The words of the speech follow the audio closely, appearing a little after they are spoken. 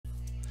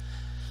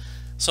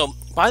So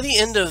by the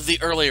end of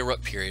the early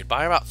Uruk period,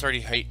 by about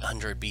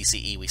 3800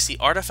 BCE, we see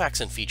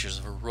artifacts and features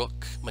of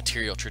Uruk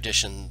material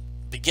tradition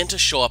begin to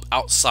show up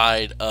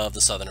outside of the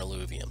southern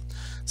alluvium.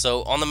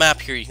 So on the map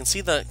here, you can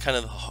see the kind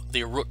of the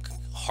Uruk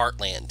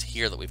heartland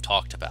here that we've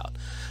talked about.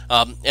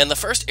 And the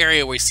first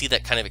area where we see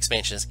that kind of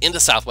expansion is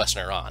into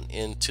southwestern Iran,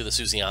 into the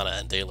Susiana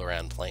and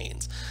Delaran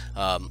plains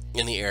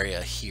in the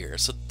area here.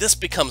 So this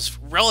becomes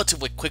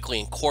relatively quickly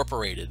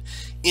incorporated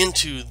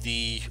into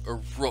the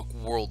Uruk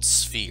world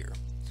sphere.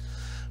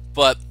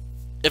 But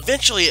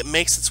eventually it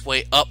makes its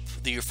way up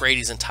the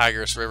Euphrates and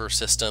Tigris river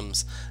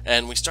systems,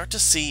 and we start to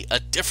see a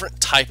different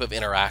type of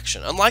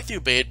interaction. Unlike the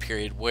Ubaid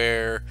period,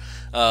 where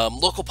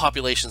local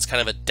populations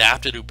kind of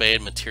adapted Ubaid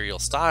material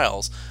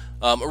styles,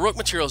 Uruk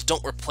materials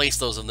don't replace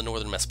those of the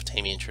northern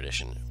Mesopotamian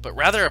tradition, but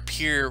rather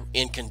appear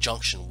in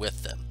conjunction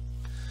with them.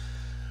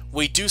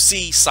 We do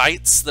see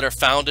sites that are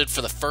founded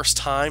for the first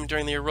time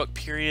during the Uruk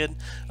period,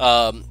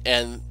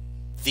 and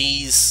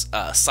these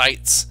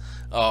sites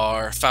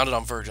are founded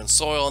on virgin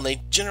soil, and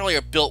they generally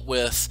are built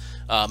with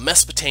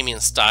Mesopotamian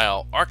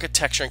style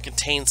architecture and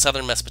contain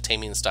southern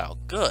Mesopotamian style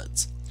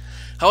goods.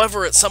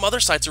 However, at some other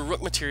sites,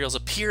 Uruk materials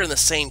appear in the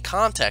same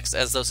context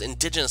as those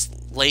indigenous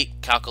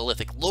late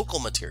Chalcolithic local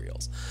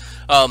materials,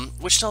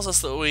 which tells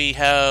us that we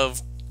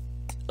have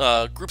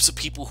groups of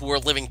people who are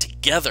living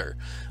together,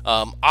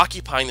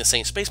 occupying the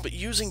same space, but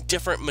using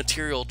different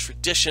material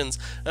traditions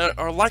and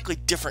are likely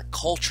different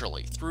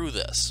culturally through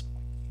this.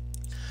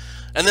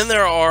 And then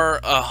there are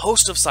a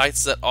host of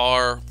sites that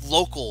are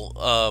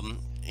local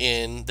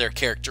in their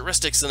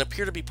characteristics and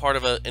appear to be part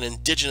of an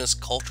indigenous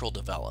cultural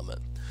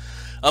development.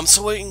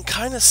 So we can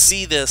kind of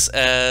see this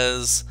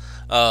as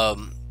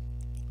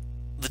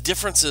the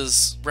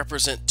differences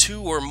represent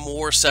two or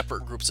more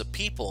separate groups of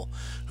people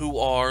who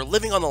are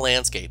living on the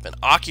landscape and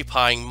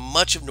occupying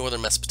much of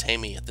northern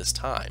Mesopotamia at this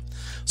time.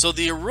 So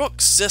the Uruk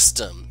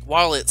system,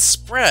 while it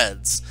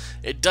spreads,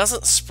 it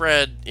doesn't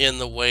spread in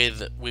the way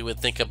that we would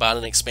think about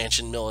an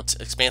expansive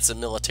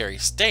military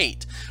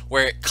state,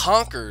 where it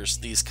conquers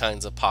these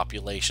kinds of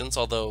populations,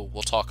 although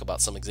we'll talk about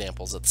some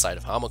examples at the site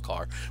of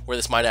Hamilcar, where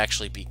this might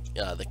actually be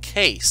the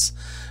case,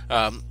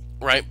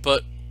 right?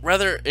 But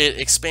rather it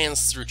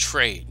expands through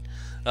trade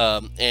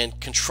and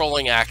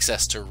controlling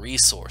access to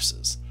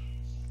resources.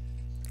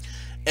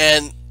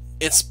 And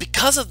it's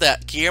because of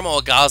that Guillermo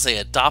Agassiz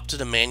adopted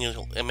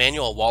Emanuel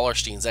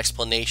Wallerstein's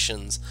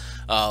explanations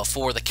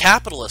for the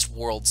capitalist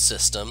world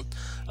system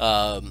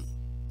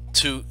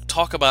to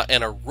talk about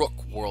an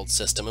Uruk world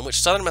system in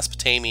which southern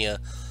Mesopotamia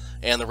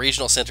and the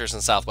regional centers in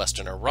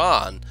southwestern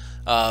Iran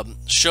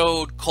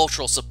showed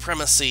cultural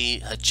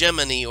supremacy,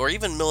 hegemony, or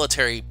even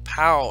military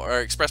power, or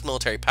expressed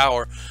military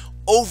power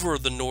over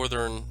the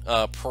northern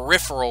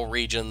peripheral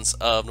regions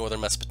of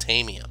northern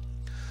Mesopotamia.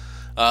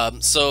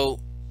 So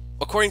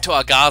according to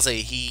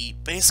Agassiz, he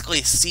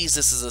basically sees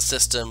this as a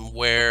system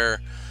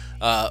where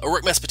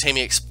Uruk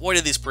Mesopotamia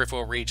exploited these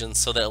peripheral regions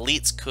so that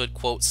elites could,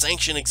 quote,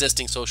 sanction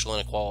existing social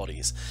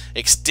inequalities,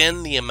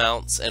 extend the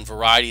amounts and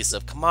varieties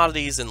of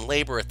commodities and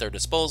labor at their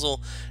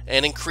disposal,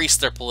 and increase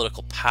their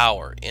political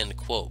power, end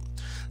quote.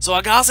 So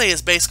Agassiz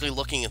is basically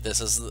looking at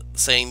this as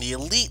saying the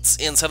elites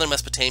in southern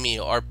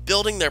Mesopotamia are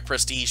building their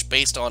prestige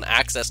based on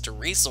access to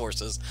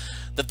resources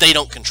that they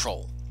don't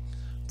control.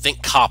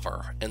 Think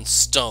copper and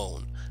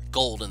stone,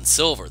 gold and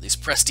silver, these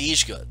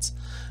prestige goods.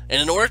 And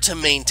in order to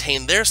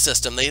maintain their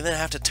system, they then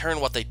have to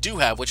turn what they do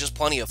have, which is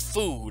plenty of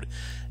food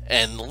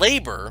and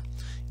labor,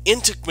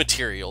 into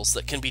materials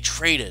that can be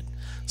traded.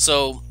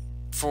 So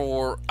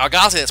for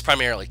Agassiz, it's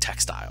primarily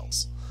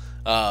textiles.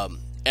 And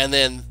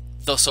then,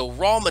 so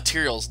raw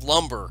materials,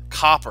 lumber,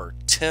 copper,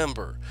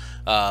 timber,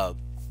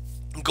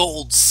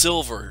 gold,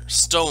 silver,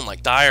 stone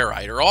like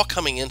diorite are all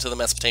coming into the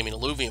Mesopotamian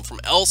alluvium from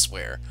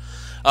elsewhere.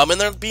 And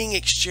they're being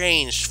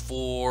exchanged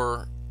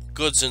for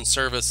goods and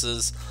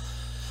services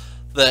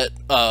that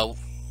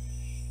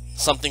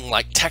something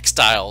like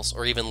textiles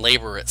or even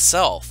labor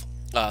itself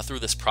through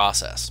this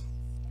process.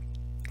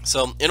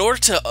 So in order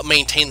to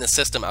maintain the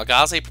system,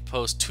 Agassiz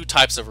proposed two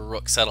types of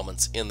Uruk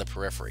settlements in the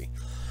periphery.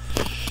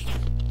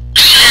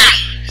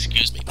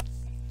 Excuse me.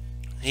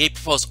 He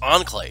proposed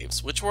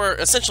enclaves, which were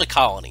essentially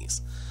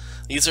colonies.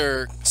 These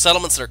are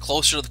settlements that are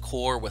closer to the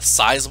core with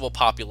sizable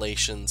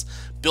populations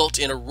built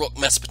in Uruk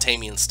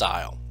Mesopotamian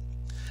style.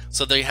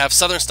 So they have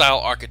southern style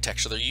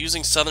architecture. They're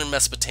using southern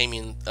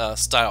Mesopotamian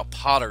style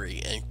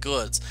pottery and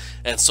goods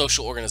and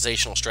social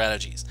organizational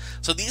strategies.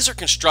 So these are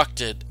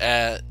constructed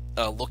at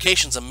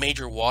locations of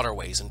major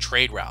waterways and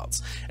trade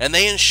routes, and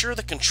they ensure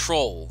the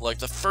control, like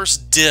the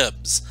first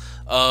dibs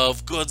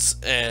of goods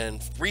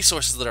and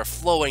resources that are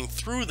flowing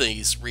through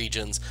these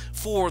regions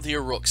for the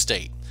Uruk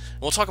state.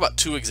 And we'll talk about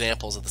two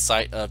examples at the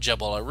site of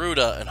Jebel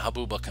Aruda and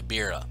Habuba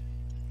Kabira.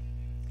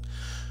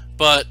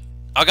 But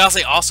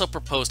Agassiz also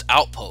proposed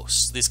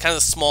outposts, these kind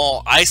of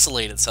small,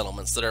 isolated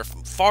settlements that are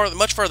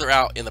much further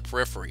out in the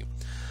periphery.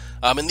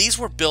 And these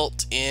were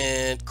built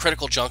in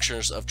critical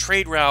junctures of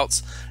trade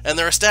routes, and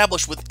they're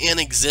established within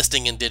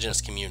existing indigenous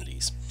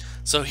communities.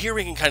 So here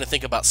we can kind of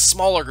think about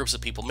smaller groups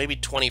of people, maybe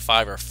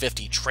 25 or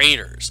 50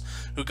 traders,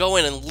 who go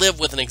in and live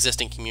with an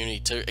existing community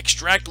to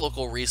extract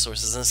local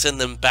resources and send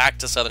them back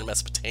to southern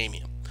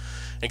Mesopotamia.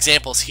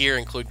 Examples here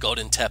include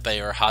Godin Tepe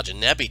or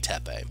Hajanebi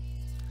Tepe.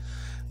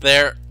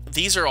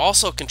 These are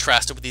also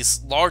contrasted with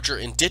these larger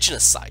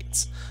indigenous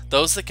sites,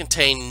 those that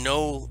contain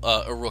no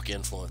Uruk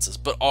influences,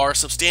 but are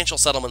substantial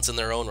settlements in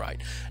their own right.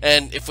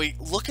 And if we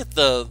look at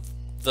the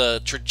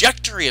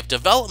trajectory of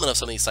development of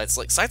some of these sites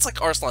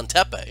like Arslan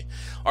Tepe,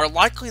 are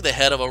likely the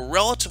head of a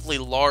relatively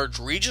large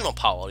regional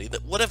polity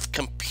that would have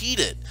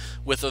competed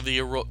with the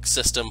Uruk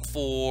system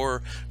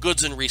for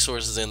goods and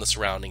resources in the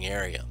surrounding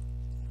area.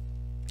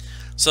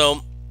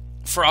 So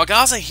for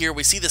Algaza here,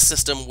 we see the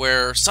system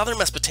where southern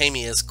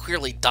Mesopotamia is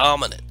clearly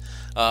dominant,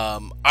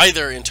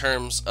 either in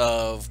terms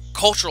of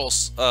cultural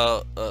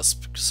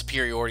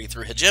superiority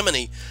through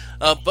hegemony,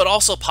 but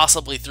also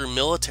possibly through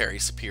military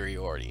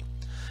superiority.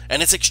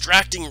 And it's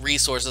extracting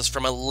resources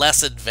from a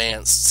less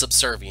advanced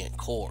subservient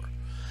core.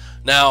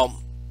 Now,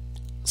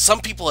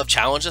 some people have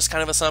challenged this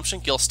kind of assumption.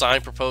 Gil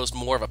Stein proposed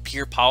more of a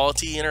peer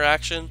polity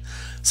interaction,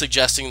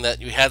 suggesting that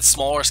you had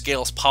smaller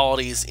scale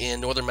polities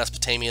in northern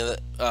Mesopotamia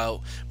that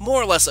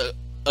more or less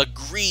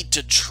agreed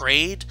to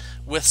trade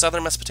with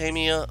southern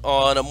Mesopotamia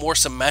on a more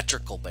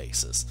symmetrical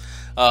basis.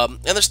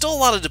 And there's still a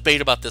lot of debate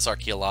about this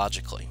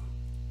archaeologically.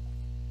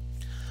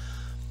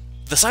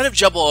 The site of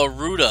Jebel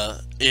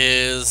Aruda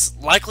is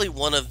likely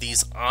one of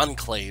these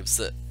enclaves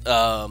that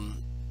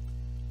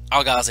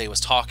Algaze was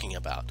talking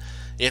about.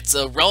 It's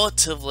a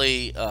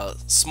relatively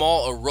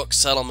small Uruk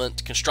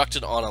settlement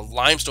constructed on a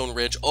limestone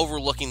ridge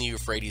overlooking the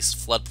Euphrates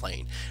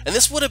floodplain. And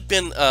this would have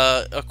been,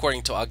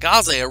 according to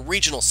Algaze, a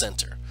regional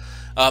center.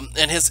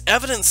 And his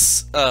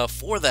evidence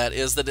for that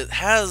is that it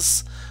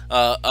has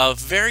a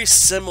very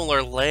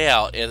similar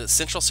layout in its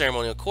central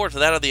ceremonial core to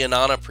that of the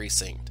Inanna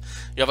precinct.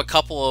 You have a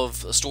couple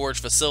of storage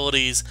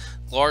facilities,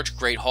 large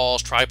great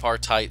halls,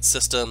 tripartite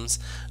systems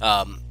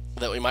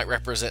that we might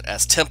represent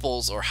as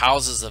temples or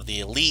houses of the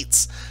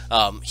elites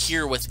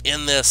here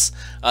within this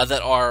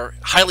that are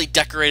highly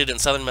decorated in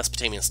southern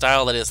Mesopotamian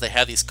style. That is, they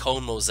have these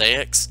cone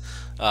mosaics.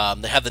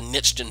 They have the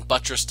niched and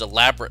buttressed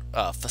elaborate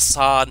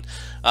facade.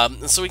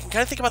 And so we can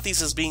kind of think about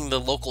these as being the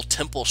local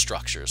temple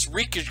structures,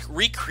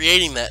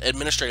 recreating that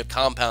administrative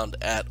compound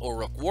at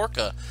Uruk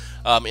Warka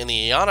in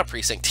the Inanna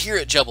precinct here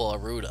at Jebel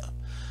Aruda.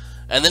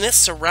 And then it's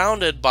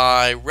surrounded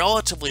by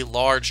relatively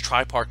large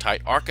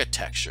tripartite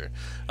architecture,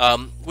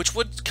 which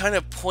would kind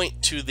of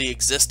point to the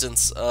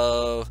existence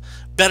of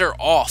better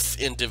off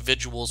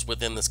individuals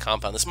within this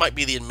compound. This might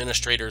be the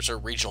administrators or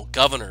regional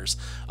governors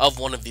of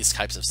one of these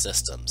types of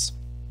systems.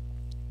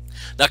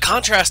 Now,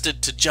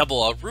 contrasted to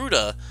Jebel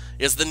Aruda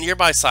is the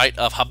nearby site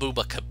of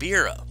Habuba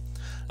Kabira.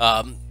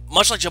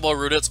 Much like Jebel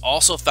Aruda, it's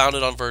also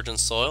founded on virgin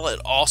soil. It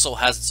also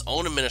has its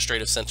own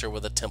administrative center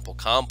with a temple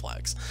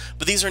complex.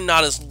 But these are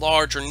not as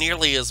large or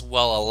nearly as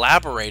well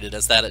elaborated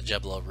as that at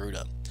Jebel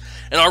Aruda.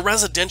 And our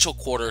residential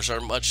quarters are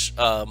much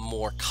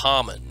more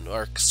common,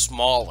 or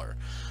smaller.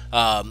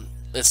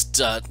 It's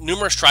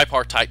numerous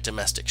tripartite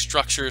domestic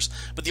structures,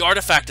 but the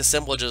artifact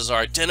assemblages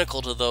are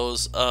identical to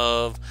those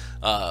of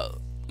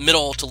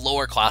middle to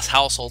lower class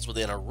households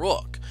within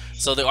Uruk.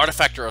 So the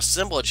artifact or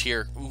assemblage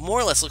here more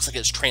or less looks like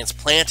it's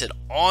transplanted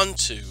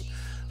onto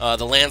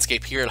the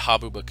landscape here at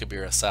Habuba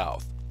Kabira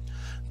South.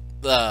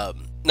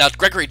 Now,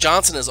 Gregory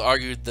Johnson has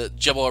argued that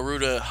Jebel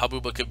Aruda,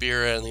 Habuba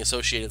Kabira, and the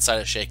associated site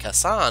of Sheikh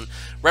Hassan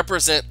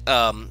represent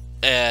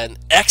an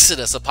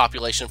exodus of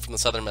population from the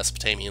southern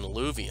Mesopotamian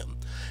alluvium.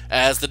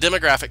 As the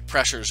demographic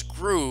pressures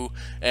grew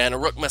and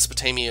Uruk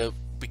Mesopotamia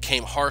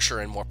became harsher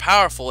and more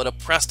powerful, it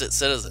oppressed its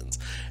citizens.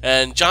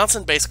 And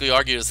Johnson basically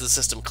argued as the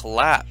system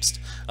collapsed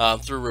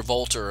through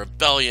revolt or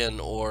rebellion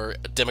or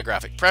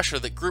demographic pressure,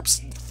 that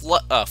groups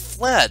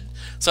fled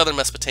southern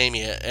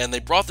Mesopotamia, and they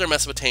brought their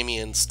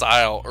Mesopotamian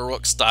style,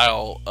 Uruk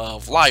style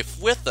of life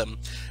with them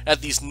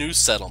at these new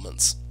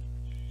settlements.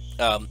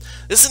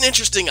 This is an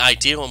interesting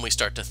idea when we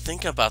start to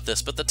think about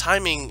this, but the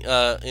timing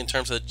in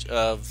terms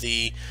of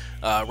the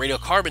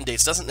radiocarbon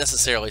dates doesn't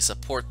necessarily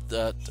support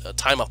the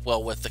time up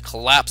well with the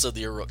collapse of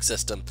the Uruk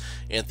system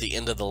at the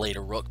end of the late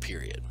Uruk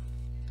period.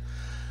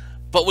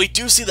 But we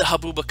do see that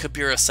Habuba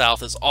Kabira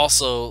South is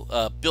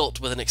also built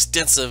with an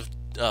extensive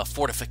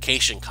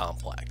fortification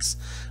complex.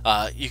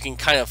 You can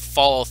kind of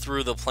follow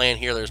through the plan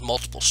here. There's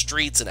multiple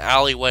streets and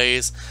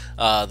alleyways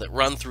that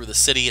run through the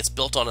city. It's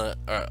built on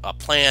a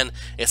plan.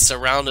 It's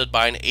surrounded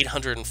by an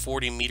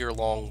 840 meter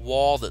long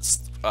wall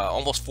that's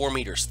almost 4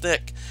 meters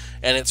thick,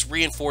 and it's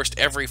reinforced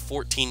every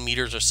 14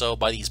 meters or so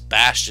by these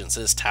bastions,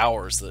 these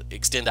towers that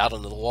extend out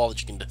into the wall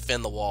that you can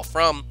defend the wall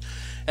from,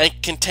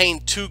 and contain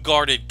 2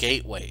 guarded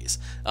gateways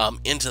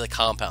into the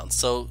compound.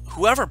 So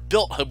whoever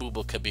built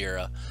Habuba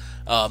Kabira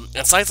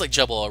and sites like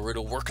Jebel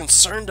Aruda were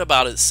concerned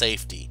about its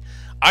safety,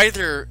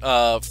 either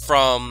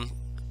from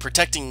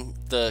protecting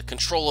the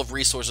control of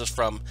resources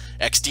from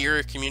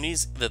exterior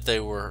communities that they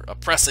were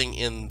oppressing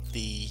in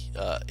the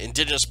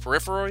indigenous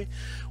periphery,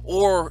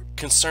 or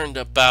concerned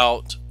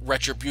about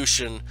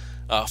retribution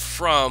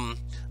from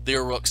the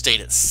Uruk state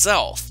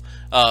itself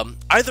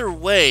Either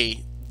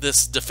way,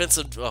 this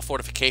defensive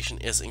fortification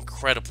is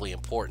incredibly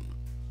important.